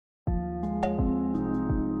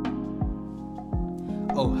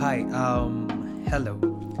Oh, hi. Hello.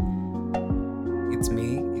 It's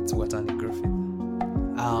me. It's Watani Griffith.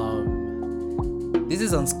 This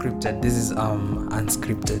is unscripted. This is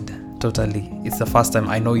unscripted. Totally. It's the first time.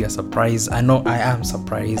 I know you're surprised. I know I am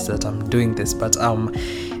surprised that I'm doing this, but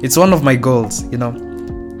it's one of my goals.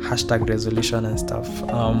 Hashtag resolution and stuff.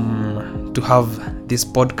 To have this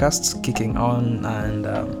podcast kicking on and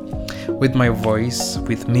with my voice,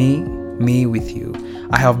 with me with you.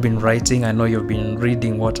 I have been writing. I know you've been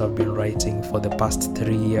reading what I've been writing for the past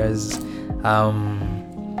 3 years.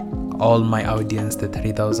 All my audience, the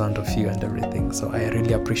 3,000 of you and everything. So I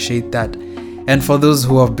really appreciate that. And for those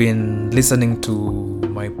who have been listening to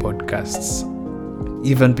my podcasts,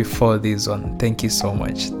 even before this one, thank you so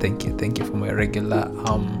much. Thank you for my regular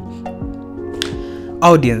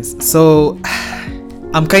audience. So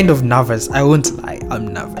I'm kind of nervous. I won't lie, I'm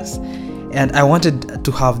nervous. And I wanted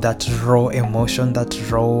to have that raw emotion, that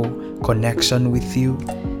raw connection with you.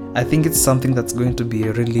 I think it's something that's going to be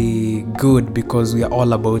really good because we are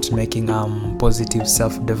all about making positive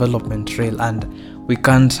self-development real, and we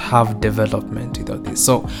can't have development without this.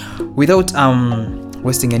 So without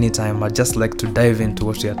wasting any time, I'd just like to dive into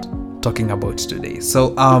what we are talking about today.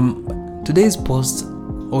 So today's post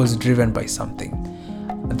was driven by something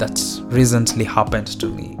that recently happened to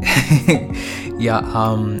me.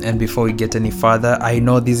 And before we get any further, I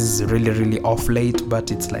know this is really off late, but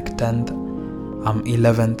it's like 10th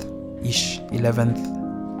 11th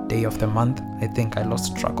day of the month. I think I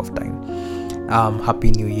lost track of time.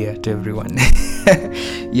 Happy New Year to everyone.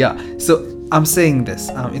 So I'm saying this,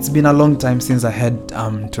 it's been a long time since I had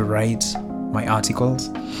to write my articles.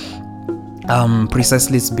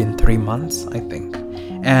 Precisely, it's been 3 months, I think.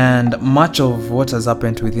 And much of what has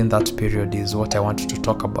happened within that period is what I wanted to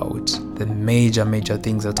talk about. The major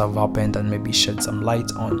things that have happened and maybe shed some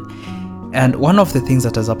light on. And one of the things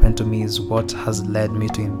that has happened to me is what has led me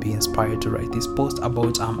to be inspired to write this post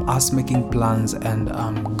about us making plans and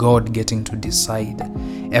God getting to decide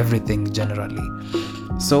everything generally.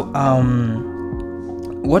 So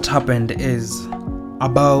what happened is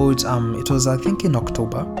about it was I think in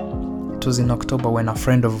October. It was in October when a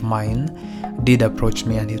friend of mine did approach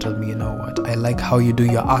me and he told me, you know what, I like how you do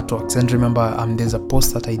your artworks. And remember, there's a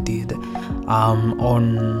post that I did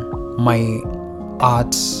on my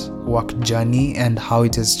art work journey and how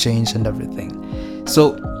it has changed and everything.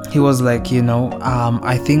 So he was like,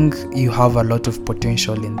 I think you have a lot of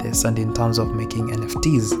potential in this and in terms of making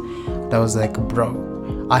NFTs. And I was like,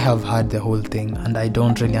 bro, I have heard the whole thing and I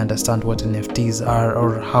don't really understand what NFTs are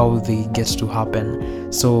or how they get to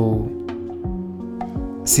happen. So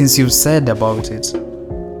since you said about it,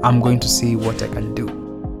 I'm going to see what I can do.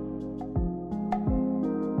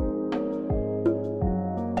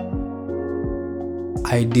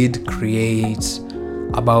 I did create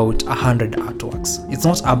about 100 artworks. It's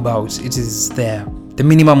not about, it is there. The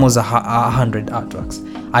minimum was 100 artworks.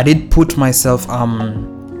 I did put myself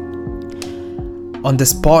on the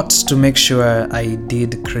spot to make sure I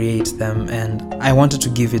did create them, and I wanted to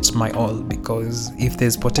give it my all, because if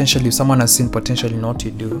there's potential, if someone has seen potential in what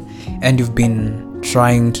you do and you've been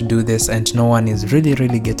trying to do this and no one is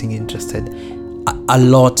really getting interested, a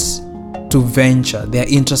lot to venture. They're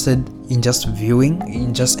interested in just viewing,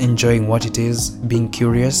 in just enjoying what it is, being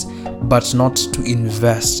curious, but not to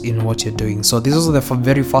invest in what you're doing. So this was the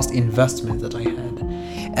very first investment that I had,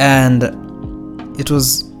 and it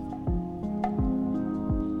was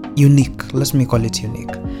unique. Let me call it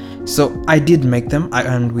unique. So I did make them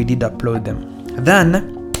and we did upload them.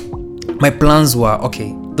 Then my plans were,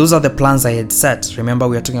 okay, those are the plans I had set. Remember,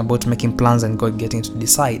 we are talking about making plans and God getting to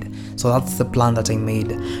decide. So that's the plan that I made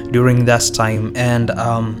during that time. And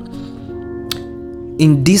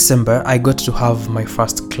in December, I got to have my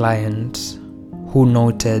first client who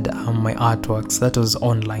noted my artworks. That was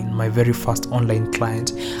online, my very first online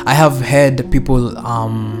client. I have had people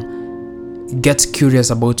get curious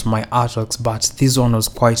about my artworks, but this one was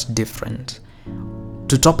quite different.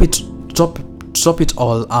 To top it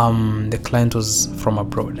all, the client was from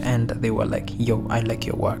abroad and they were like, yo, I like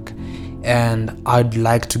your work and I'd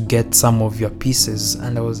like to get some of your pieces.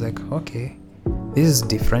 And I was like, okay, this is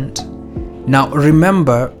different. Now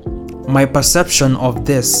remember my perception of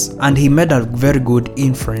this, and he made a very good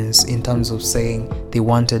inference in terms of saying they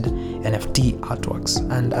wanted NFT artworks,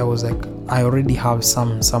 and I was like, I already have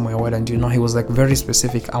some somewhere. Why don't you know? He was like very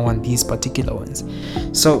specific, I want these particular ones.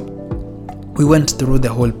 So we went through the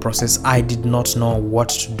whole process. I did not know what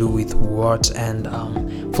to do with what, and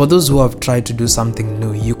for those who have tried to do something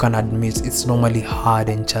new, you can admit it's normally hard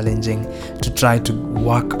and challenging to try to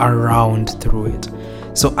work around through it.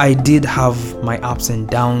 So I did have my ups and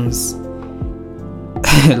downs.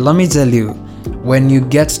 Let me tell you, when you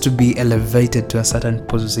get to be elevated to a certain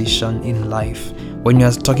position in life, when you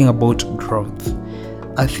are talking about growth,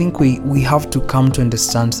 I think we have to come to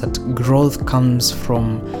understand that growth comes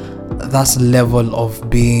from that level of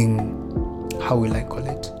being, how will I call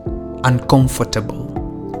it, uncomfortable.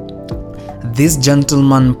 This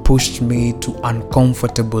gentleman pushed me to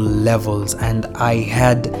uncomfortable levels, and I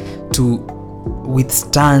had to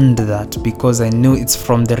withstand that because I knew it's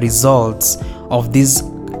from the results of this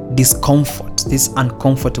discomfort, this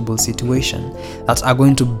uncomfortable situation, that are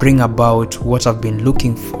going to bring about what I've been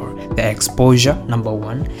looking for. The exposure, number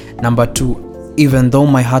one. Number two, even though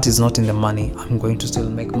my heart is not in the money, I'm going to still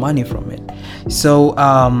make money from it. So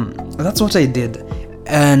that's what I did.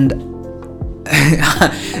 And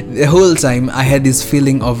the whole time I had this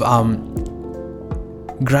feeling of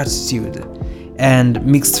gratitude and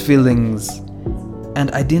mixed feelings, and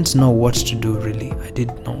I didn't know what to do. Really, I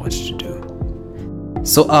didn't know what to do.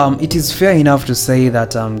 So it is fair enough to say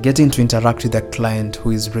that getting to interact with a client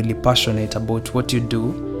who is really passionate about what you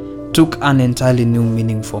do took an entirely new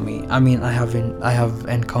meaning for me. I mean, I have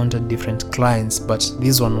encountered different clients, but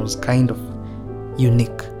this one was kind of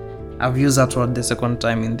unique. I've used that word the second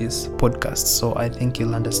time in this podcast, so I think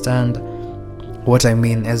you'll understand what I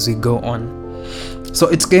mean as we go on. So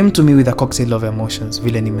it came to me with a cocktail of emotions,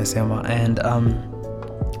 vile nimesema, and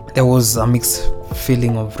there was a mixed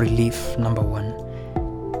feeling of relief, number one.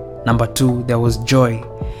 Number two, there was joy.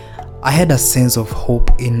 I had a sense of hope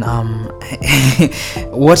in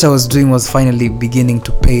what I was doing was finally beginning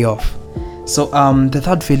to pay off. So the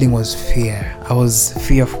third feeling was fear. I was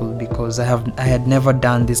fearful because I had never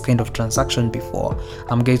done this kind of transaction before.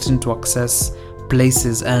 I'm getting to access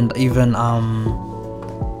places and even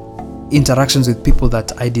interactions with people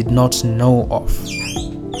that I did not know of.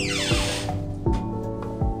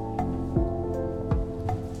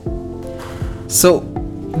 So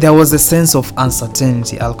there was a sense of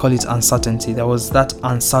uncertainty. I'll call it uncertainty. There was that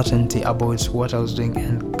uncertainty about what I was doing,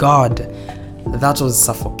 and God, that was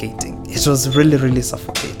suffocating. It was really, really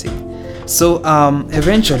suffocating. So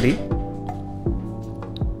eventually,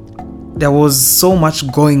 there was so much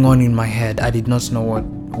going on in my head. I did not know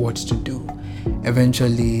what to do.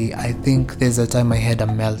 Eventually, I think there's a time I had a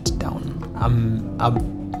meltdown, a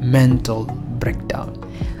mental breakdown.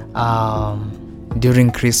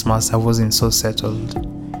 During Christmas, I wasn't so settled.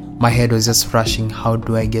 My head was just rushing. How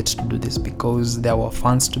do I get to do this? Because there were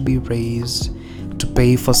funds to be raised, to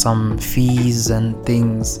pay for some fees and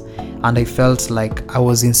things, and I felt like I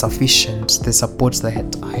was insufficient. The support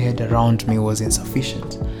that I had around me was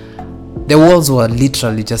insufficient. The walls were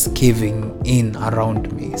literally just caving in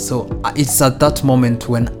around me. So it's at that moment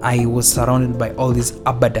when I was surrounded by all this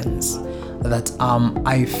abundance that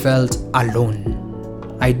I felt alone.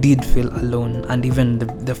 I did feel alone, and even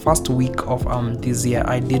the first week of this year,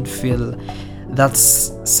 I did feel that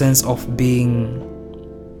sense of being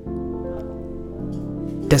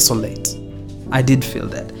desolate. I did feel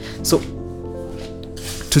that. So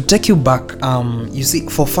to take you back, you see,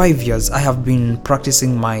 for 5 years I have been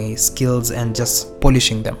practicing my skills and just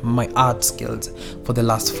polishing them, my art skills, for the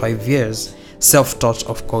last 5 years. Self-taught,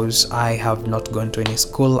 of course. I have not gone to any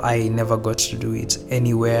school. I never got to do it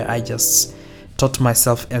anywhere. I just taught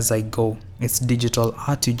myself as I go. It's digital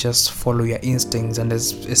art. You just follow your instincts, and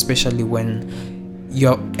especially when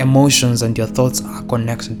your emotions and your thoughts are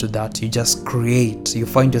connected to that, you just create. You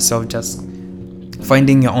find yourself just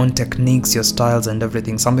finding your own techniques, your styles and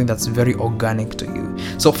everything, something that's very organic to you.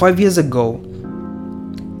 So 5 years ago,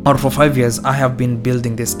 or for 5 years, I have been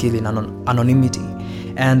building this skill in anonymity,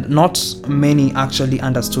 and not many actually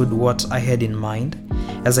understood what I had in mind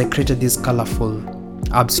as I created these colorful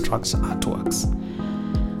abstract artworks.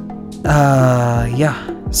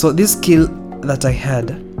 So this skill that I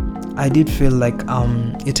had, I did feel like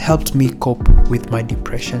it helped me cope with my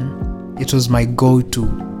depression. It was my go-to,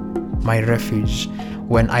 my refuge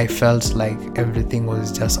when I felt like everything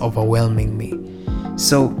was just overwhelming me.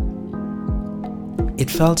 So it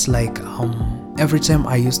felt like every time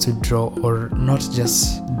I used to draw, or not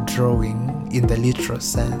just drawing in the literal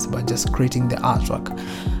sense, but just creating the artwork,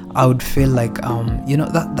 I would feel like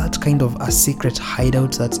that kind of a secret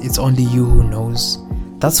hideout that it's only you who knows.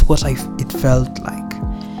 That's what it felt like.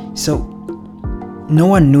 So no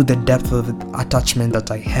one knew the depth of attachment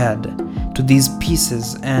that I had to these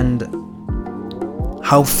pieces, and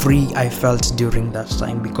how free I felt during that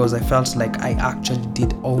time, because I felt like I actually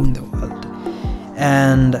did own the world.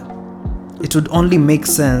 And it would only make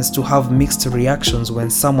sense to have mixed reactions when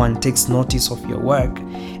someone takes notice of your work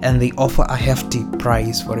and they offer a hefty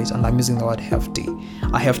price for it. And I'm using the word hefty,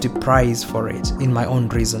 a hefty price for it in my own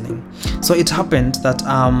reasoning. So it happened that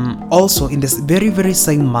also in this very, very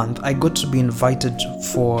same month, I got to be invited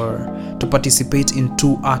to participate in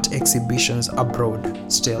 2 art exhibitions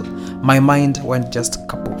abroad. Still, my mind went just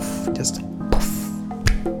kapoof, just poof.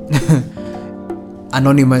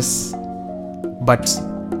 Anonymous, but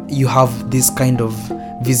you have this kind of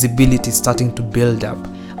visibility starting to build up.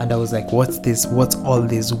 And I was like, what's this? What's all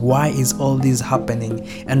this? Why is all this happening?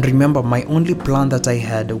 And remember, my only plan that I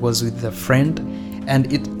had was with a friend,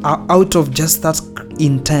 and it out of just that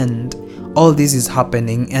intent, all this is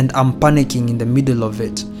happening, and I'm panicking in the middle of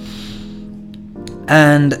it.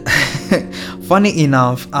 And funny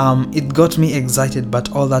enough, it got me excited,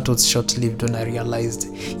 but all that was short-lived when I realized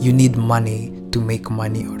you need money to make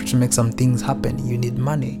money, or to make some things happen. You need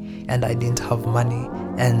money, and I didn't have money,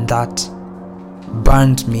 and that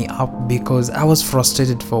burned me up because I was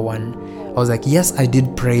frustrated for one. I was like, yes, I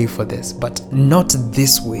did pray for this, but not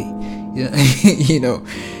this way. You know.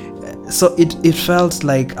 So it felt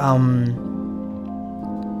like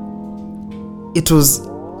it was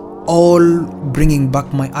all bringing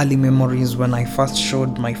back my early memories when I first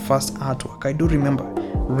showed my first artwork. I do remember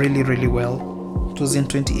really, really well. It was in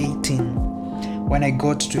 2018 when I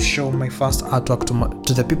got to show my first artwork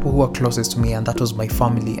to the people who were closest to me, and that was my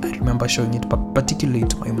family. I remember showing it particularly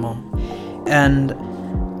to my mom, and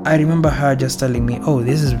I remember her just telling me, oh,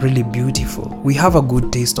 this is really beautiful. We have a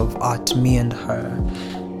good taste of art, me and her.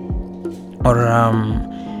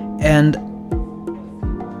 And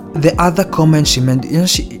the other comment she made,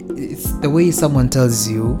 it's the way someone tells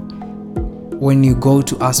you when you go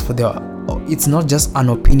to ask for it's not just an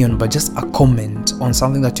opinion, but just a comment on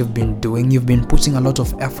something that you've been doing, you've been putting a lot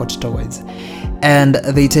of effort towards, and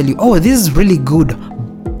they tell you, oh, this is really good,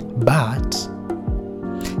 but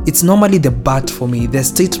it's normally the but for me, the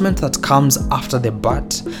statement that comes after the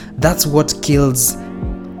but, that's what kills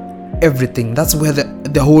everything. That's where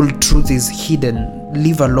the whole truth is hidden,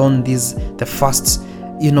 leave alone the first,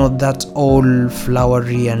 that all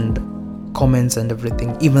flowery and comments and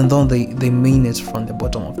everything, even though they mean it from the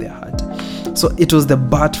bottom of their heart. So it was the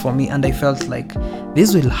but for me, and I felt like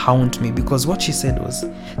this will haunt me, because what she said was,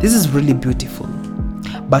 this is really beautiful,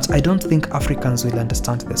 but I don't think Africans will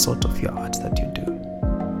understand the sort of your art that you do.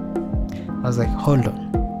 I was like, hold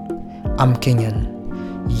on, I'm Kenyan,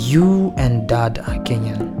 you and dad are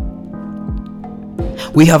Kenyan,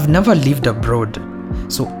 we have never lived abroad,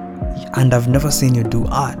 and I've never seen you do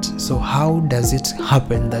art. So how does it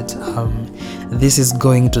happen that this is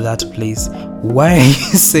going to that place? Why are you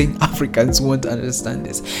saying Africans won't understand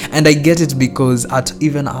this? And I get it, because at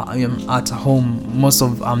home, most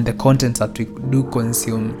of the content that we do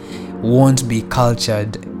consume won't be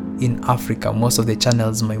cultured in Africa. Most of the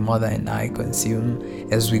channels my mother and I consume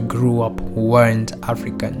as we grew up weren't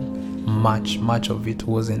African. Much of it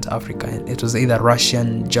wasn't African. It was either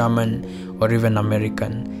Russian, German, or even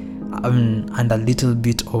American. And a little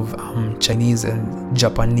bit of Chinese and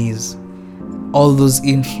Japanese. All those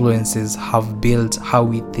influences have built how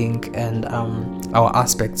we think and our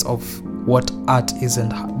aspects of what art is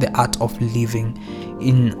and the art of living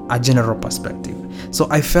in a general perspective. So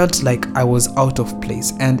I felt like I was out of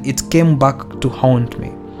place, and it came back to haunt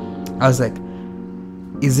me. I was like,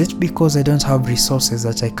 is it because I don't have resources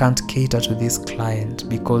that I can't cater to this client?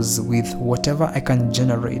 Because with whatever I can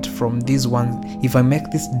generate from this one, if I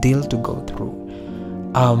make this deal to go through,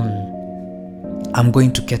 I'm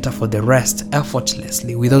going to cater for the rest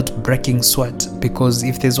effortlessly without breaking sweat. Because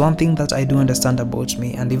if there's one thing that I do understand about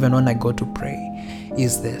me, and even when I go to pray,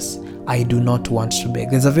 is this: I do not want to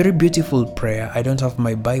beg. There's a very beautiful prayer. I don't have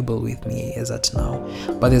my Bible with me as at now,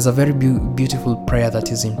 but there's a very beautiful prayer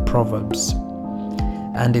that is in Proverbs.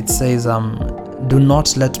 And it says, do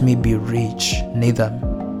not let me be rich, neither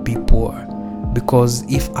be poor, because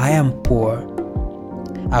if I am poor,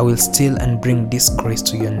 I will steal and bring disgrace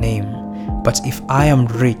to your name. But if I am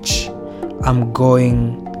rich, I'm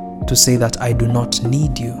going to say that I do not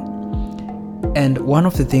need you. And one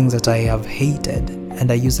of the things that I have hated,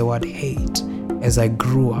 and I use the word hate, as I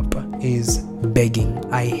grew up, is begging.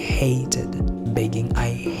 I hated begging. I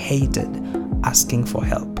hated asking for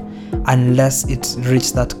help, unless it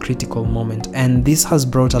reached that critical moment. And this has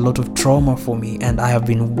brought a lot of trauma for me, and I have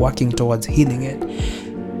been working towards healing it.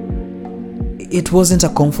 It wasn't a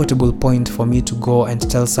comfortable point for me to go and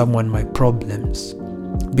tell someone my problems,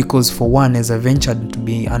 because for one, as I ventured to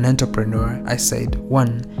be an entrepreneur, I said,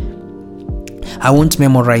 one, I won't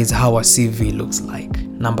memorize how a CV looks like.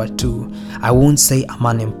 Number two, I won't say I'm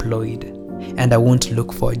unemployed, and I won't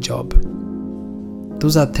look for a job.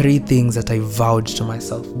 Those are 3 things that I vowed to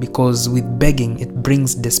myself, because with begging, it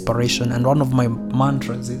brings desperation. And one of my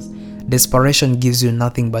mantras is, desperation gives you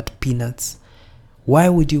nothing but peanuts. Why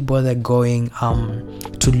would you bother going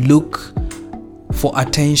to look for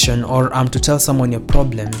attention or to tell someone your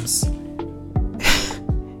problems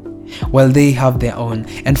while they have their own?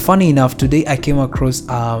 And funny enough, today I came across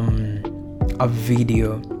a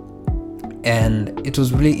video, and it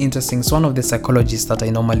was really interesting. It's one of the psychologists that I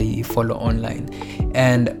normally follow online,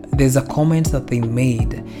 and there's a comment that they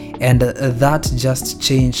made, and that just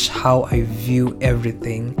changed how I view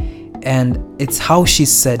everything. And it's how she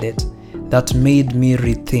said it that made me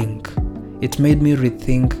rethink. It made me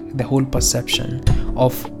rethink the whole perception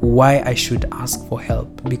of why I should ask for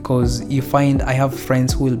help. Because you find I have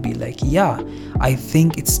friends who will be like, yeah, I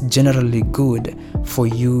think it's generally good for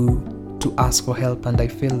you to ask for help. And I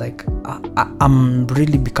feel like I'm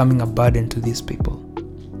really becoming a burden to these people.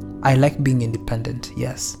 I like being independent,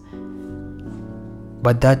 yes.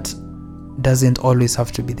 But that doesn't always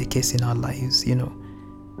have to be the case in our lives, you know.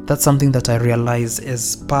 That's something that I realized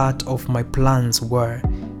as part of my plans were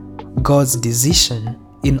God's decision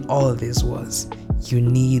in all this was, you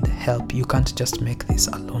need help. You can't just make this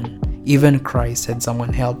alone. Even Christ had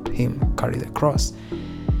someone help him carry the cross.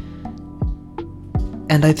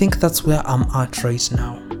 And I think that's where I'm at right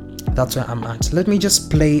now. That's where I'm at. Let me just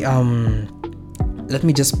play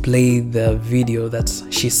the video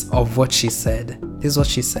of what she said. This is what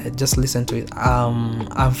she said. Just listen to it.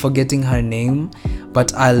 I'm forgetting her name,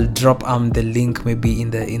 but I'll drop the link maybe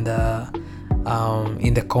in the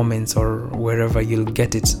comments or wherever you'll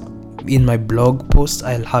get it. In my blog post,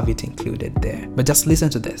 I'll have it included there. But just listen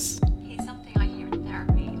to this. It's something I hear in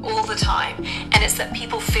therapy all the time, and it's that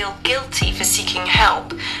people feel guilty for seeking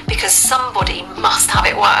help because somebody must have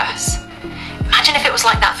it worse. Imagine if it was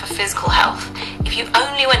like that for physical health. If you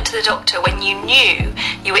only went to the doctor when you knew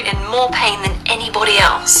you were in more pain than anybody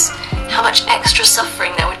else, how much extra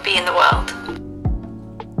suffering there would be in the world.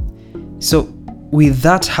 So, with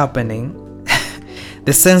that happening,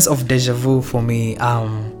 the sense of deja vu for me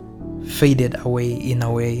faded away in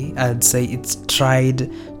a way. I'd say it's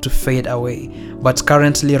tried to fade away. But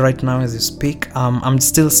currently, right now as you speak, I'm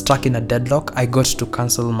still stuck in a deadlock. I got to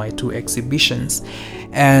cancel my 2 exhibitions,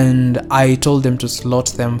 and I told them to slot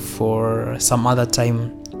them for some other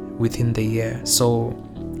time within the year. So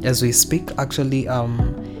as we speak, actually, I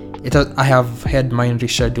have had mine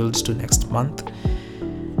rescheduled to next month.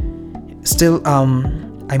 Still,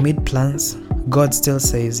 I made plans. God still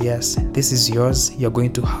says, yes, this is yours. You're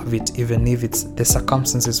going to have it, even if it's the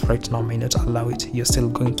circumstances right now may not allow it. You're still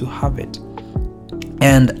going to have it.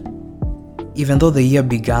 And even though the year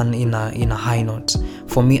began in a high note,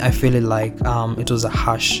 for me, I feel like it was a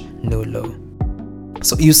harsh no low.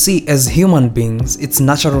 So you see, as human beings, it's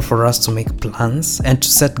natural for us to make plans and to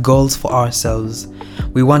set goals for ourselves.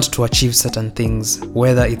 We want to achieve certain things,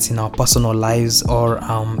 whether it's in our personal lives or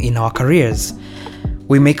in our careers.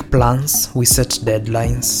 We make plans, we set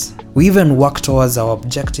deadlines, we even work towards our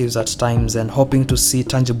objectives at times and hoping to see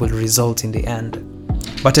tangible results in the end.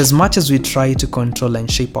 But as much as we try to control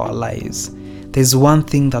and shape our lives, there's one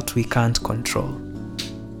thing that we can't control,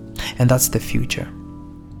 and that's the future.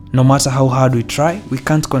 No matter how hard we try, we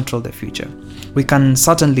can't control the future. We can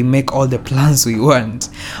certainly make all the plans we want,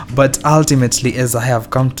 but ultimately, as I have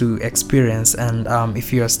come to experience, and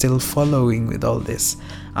if you are still following with all this,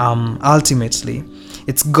 ultimately,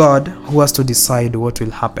 it's God who has to decide what will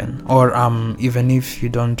happen. Or even if you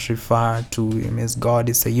don't refer to him as God,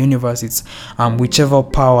 it's the universe, it's whichever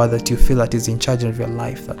power that you feel that is in charge of your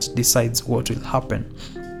life that decides what will happen.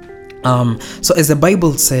 So as the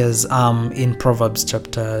Bible says in Proverbs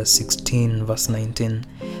chapter 16 verse 19,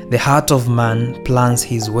 the heart of man plans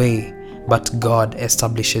his way, but God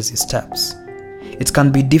establishes his steps. It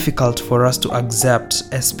can be difficult for us to accept,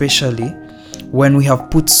 especially when we have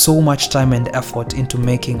put so much time and effort into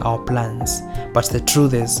making our plans. But the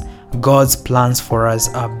truth is, God's plans for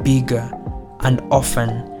us are bigger and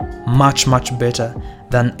often much better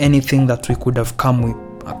than anything that we could have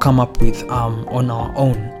come up with on our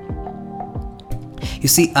own. You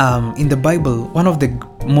see, in the Bible, one of the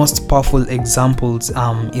most powerful examples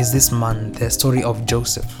is this man, the story of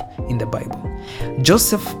Joseph in the Bible.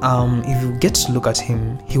 Joseph, if you get to look at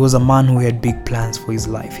him, he was a man who had big plans for his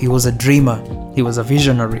life. He was a dreamer, he was a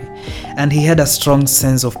visionary, and he had a strong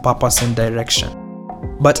sense of purpose and direction.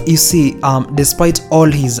 But you see, despite all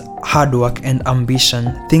his hard work and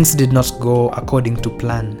ambition, things did not go according to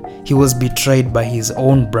plan. He was betrayed by his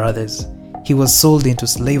own brothers. He was sold into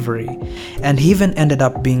slavery, and he even ended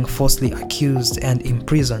up being falsely accused and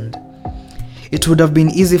imprisoned. It would have been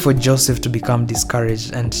easy for Joseph to become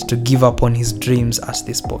discouraged and to give up on his dreams at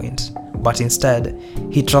this point. But instead,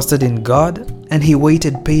 he trusted in God and he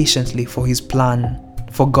waited patiently for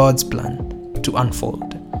God's plan to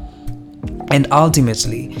unfold. And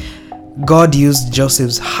ultimately, God used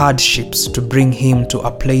Joseph's hardships to bring him to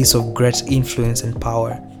a place of great influence and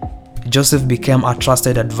power. Joseph became a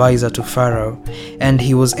trusted advisor to Pharaoh, and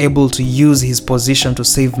he was able to use his position to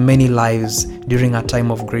save many lives during a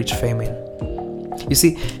time of great famine. You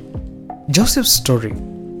see, Joseph's story,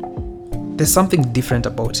 there's something different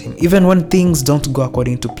about him. Even when things don't go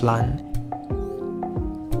according to plan,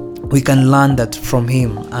 we can learn that from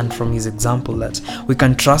him and from his example, that we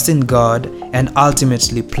can trust in God and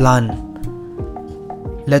ultimately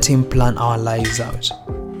let him plan our lives out.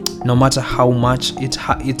 No matter how much it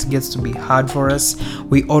gets to be hard for us,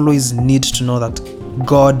 we always need to know that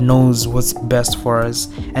God knows what's best for us,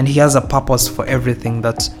 and he has a purpose for everything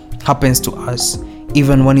that happens to us,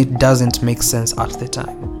 even when it doesn't make sense at the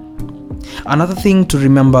time. Another thing to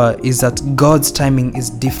remember is that God's timing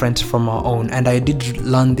is different from our own, and I did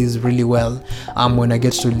learn this really well when I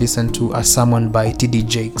get to listen to a sermon by T.D.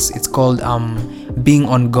 Jakes. It's called Being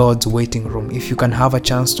on God's Waiting Room. If you can have a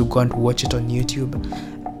chance to go and watch it on YouTube,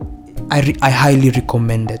 I highly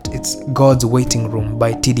recommend it. It's God's Waiting Room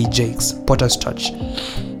by T.D. Jakes, Potter's Church.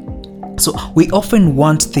 So we often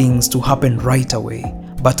want things to happen right away,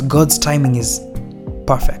 but God's timing is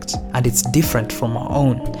perfect and it's different from our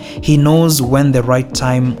own. He knows when the right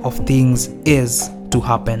time of things is to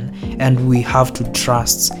happen, and we have to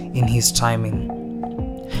trust in his timing.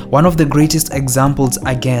 One of the greatest examples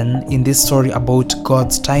again in this story about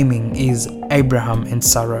God's timing is Abraham and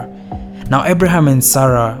Sarah. Now, Abraham and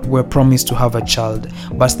Sarah were promised to have a child,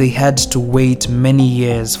 but they had to wait many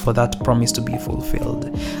years for that promise to be fulfilled.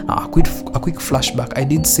 A quick flashback. I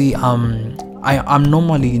did say I'm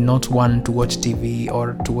normally not one to watch TV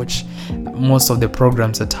or to watch most of the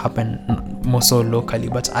programs that happen more so locally,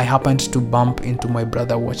 but I happened to bump into my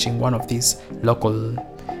brother watching one of these local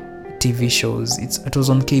TV shows. It was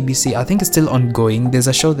on KBC. I think it's still ongoing. There's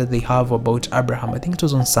a show that they have about Abraham. I think it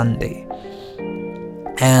was on Sunday.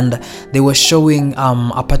 And they were showing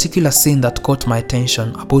a particular scene that caught my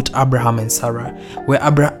attention about Abraham and Sarah, where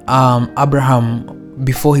Abraham,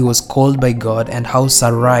 before he was called by God, and how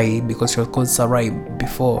Sarai, because she was called Sarai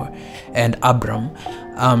before, and Abram,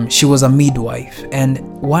 she was a midwife, and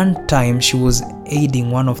one time she was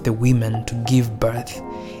aiding one of the women to give birth,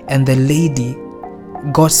 and the lady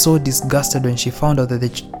got so disgusted when she found out that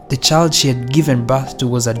the child she had given birth to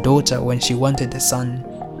was a daughter when she wanted a son.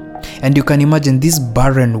 And you can imagine this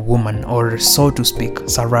barren woman, or so to speak,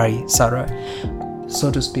 Sarah,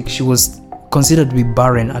 so to speak, she was considered to be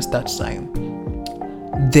barren at that time.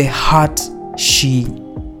 The heart she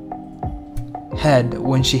had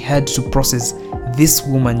when she had to process this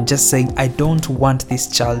woman just saying, I don't want this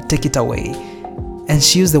child, take it away. And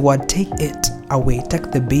she used the word, take it away,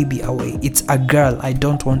 take the baby away. It's a girl, I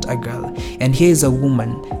don't want a girl. And here is a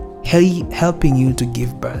woman helping you to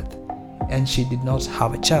give birth, and she did not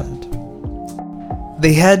have a child.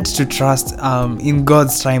 They had to trust in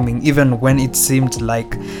God's timing, even when it seemed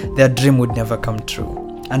like their dream would never come true.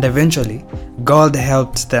 And eventually, God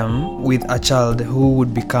helped them with a child who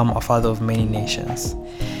would become a father of many nations.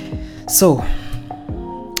 So,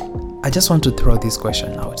 I just want to throw this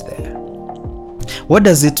question out there. What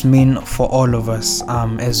does it mean for all of us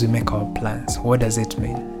as we make our plans? What does it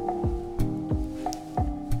mean?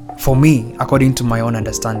 For me, according to my own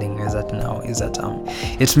understanding, is that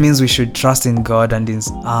it means we should trust in God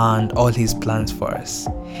and all his plans for us.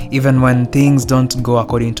 Even when things don't go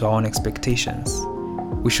according to our own expectations,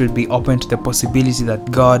 we should be open to the possibility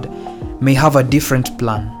that God may have a different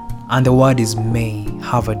plan, and the word is may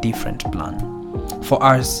have a different plan for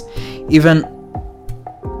us. Even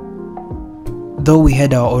though we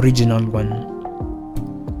had our original one,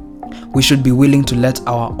 we should be willing to let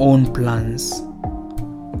our own plans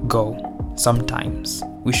go sometimes.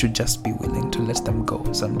 We should just be willing to let them go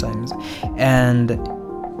sometimes. And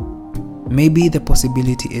maybe the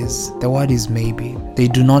possibility is, the word is maybe, they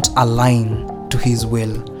do not align to his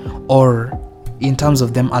will, or in terms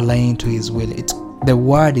of them aligning to his will, the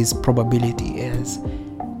word is probability, is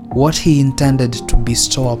what he intended to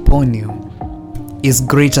bestow upon you is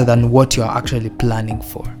greater than what you are actually planning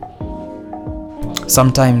for.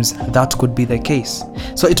 Sometimes that could be the case.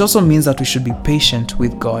 So it also means that we should be patient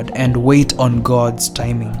with God and wait on God's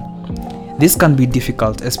timing. This can be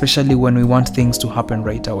difficult, especially when we want things to happen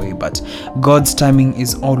right away, but God's timing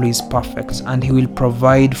is always perfect, and he will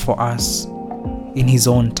provide for us in his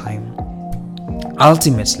own time.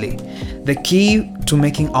 Ultimately, the key to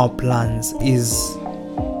making our plans is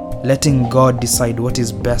letting God decide what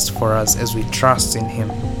is best for us as we trust in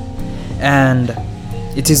Him. And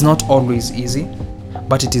it is not always easy,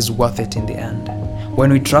 but it is worth it in the end.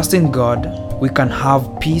 When we trust in God, we can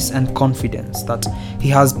have peace and confidence that He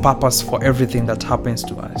has purpose for everything that happens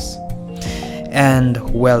to us. And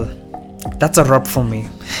well, that's a wrap for me.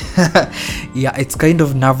 Yeah, it's kind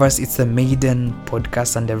of nervous. It's the maiden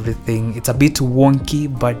podcast and everything. It's a bit wonky,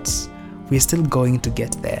 but we're still going to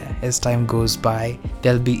get there. As time goes by,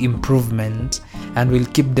 there'll be improvement, and we'll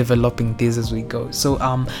keep developing this as we go. So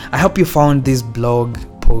I hope you found this blog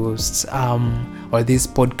post or this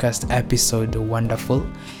podcast episode wonderful,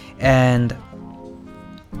 and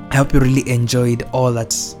I hope you really enjoyed all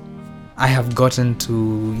that I have gotten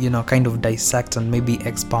to, kind of dissect and maybe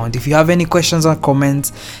expound. If you have any questions or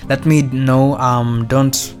comments, let me know.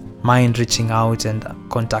 Don't mind reaching out and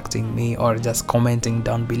contacting me, or just commenting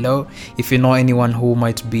down below. If you know anyone who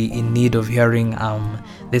might be in need of hearing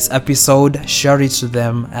this episode, share it to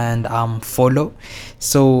them and follow.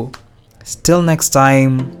 So till next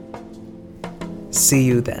time, see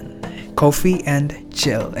you then. Coffee and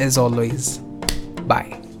chill as always.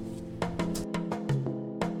 Bye.